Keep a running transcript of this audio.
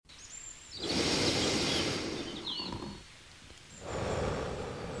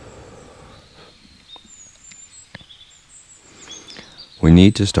We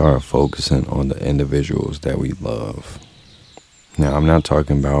need to start focusing on the individuals that we love. Now, I'm not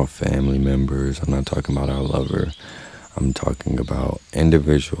talking about family members, I'm not talking about our lover. I'm talking about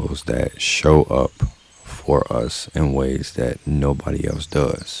individuals that show up for us in ways that nobody else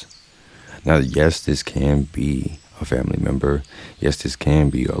does. Now, yes, this can be a family member. Yes, this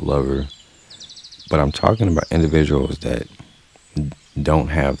can be a lover. But I'm talking about individuals that don't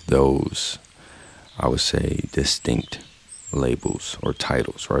have those, I would say, distinct labels or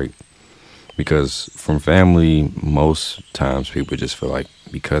titles, right? Because from family, most times people just feel like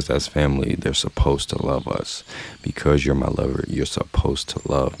because that's family, they're supposed to love us. Because you're my lover, you're supposed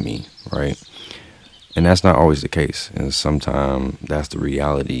to love me, right? And that's not always the case. And sometimes that's the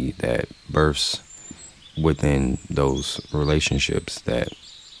reality that births within those relationships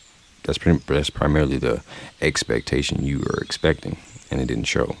that's primarily the expectation you were expecting and it didn't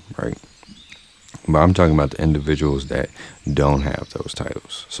show, right? But I'm talking about the individuals that don't have those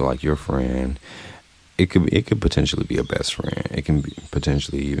titles. So like your friend, it could potentially be a best friend. It can be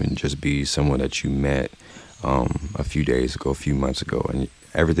potentially even just be someone that you met a few days ago, a few months ago, and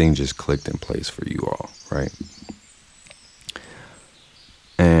everything just clicked in place for you all, right?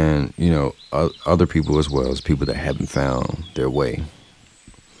 And other people as well as people that haven't found their way.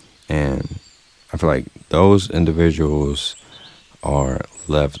 And I feel like those individuals are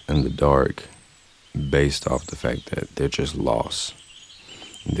left in the dark based off the fact that they're just lost.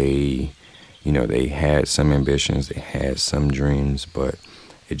 They, they had some ambitions, they had some dreams, but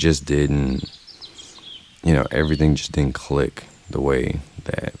it just didn't, everything just didn't click the way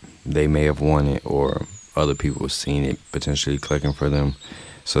that they may have wanted or other people seen it potentially clicking for them.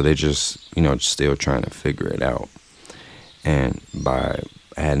 So they're just, still trying to figure it out. And by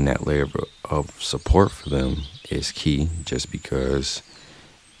adding that layer of support for them is key, just because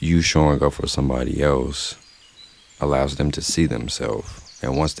you showing up for somebody else allows them to see themselves.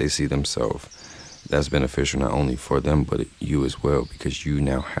 And once they see themselves, that's beneficial not only for them, but you as well, because you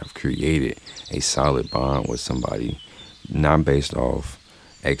now have created a solid bond with somebody, not based off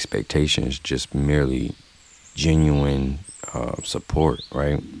expectations, just merely genuine support,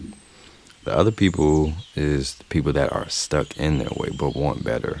 right? The other people is the people that are stuck in their way but want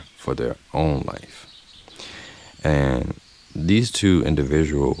better for their own life. And these two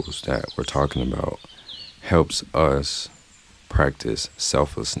individuals that we're talking about helps us practice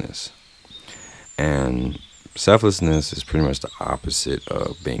selflessness. And selflessness is pretty much the opposite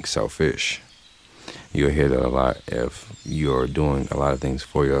of being selfish. You'll hear that a lot if you're doing a lot of things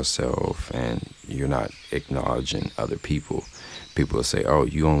for yourself and you're not acknowledging other people. People will say, oh,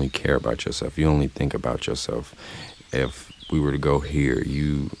 you only care about yourself. You only think about yourself. If we were to go here,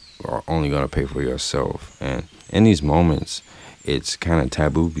 you are only going to pay for yourself. And in these moments, it's kind of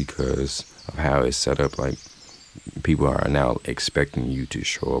taboo because of how it's set up. Like, people are now expecting you to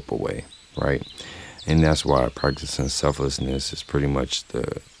show up away, right? And that's why practicing selflessness is pretty much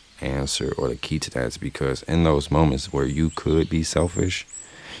the answer or the key to that. Is because in those moments where you could be selfish,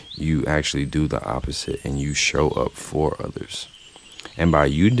 you actually do the opposite and you show up for others. And by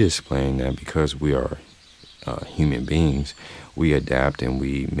you displaying that, because we are human beings, we adapt and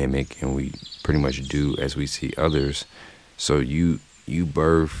we mimic and we pretty much do as we see others. So you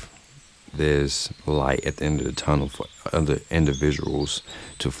birth this light at the end of the tunnel for other individuals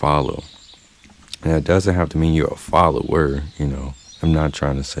to follow. And it doesn't have to mean you're a follower, I'm not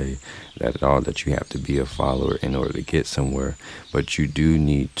trying to say that at all, that you have to be a follower in order to get somewhere, but you do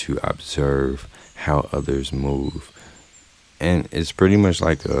need to observe how others move. And it's pretty much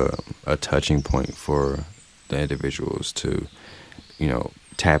like a touching point for the individuals to,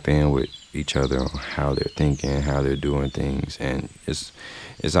 tap in with each other on how they're thinking, how they're doing things. And it's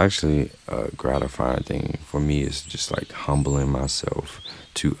actually a gratifying thing for me. It's just like humbling myself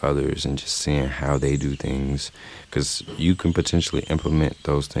to others and just seeing how they do things, because you can potentially implement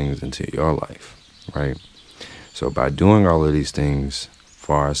those things into your life, right? So by doing all of these things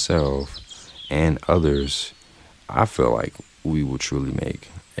for ourselves and others, I feel like we will truly make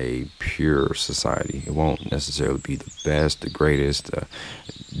a pure society. It won't necessarily be the best, the greatest,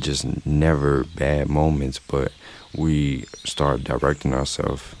 just never bad moments, but we start directing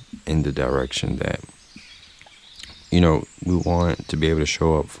ourselves in the direction that, we want to be able to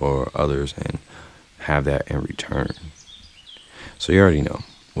show up for others and have that in return. So you already know,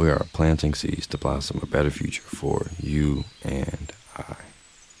 we are planting seeds to blossom a better future for you and I.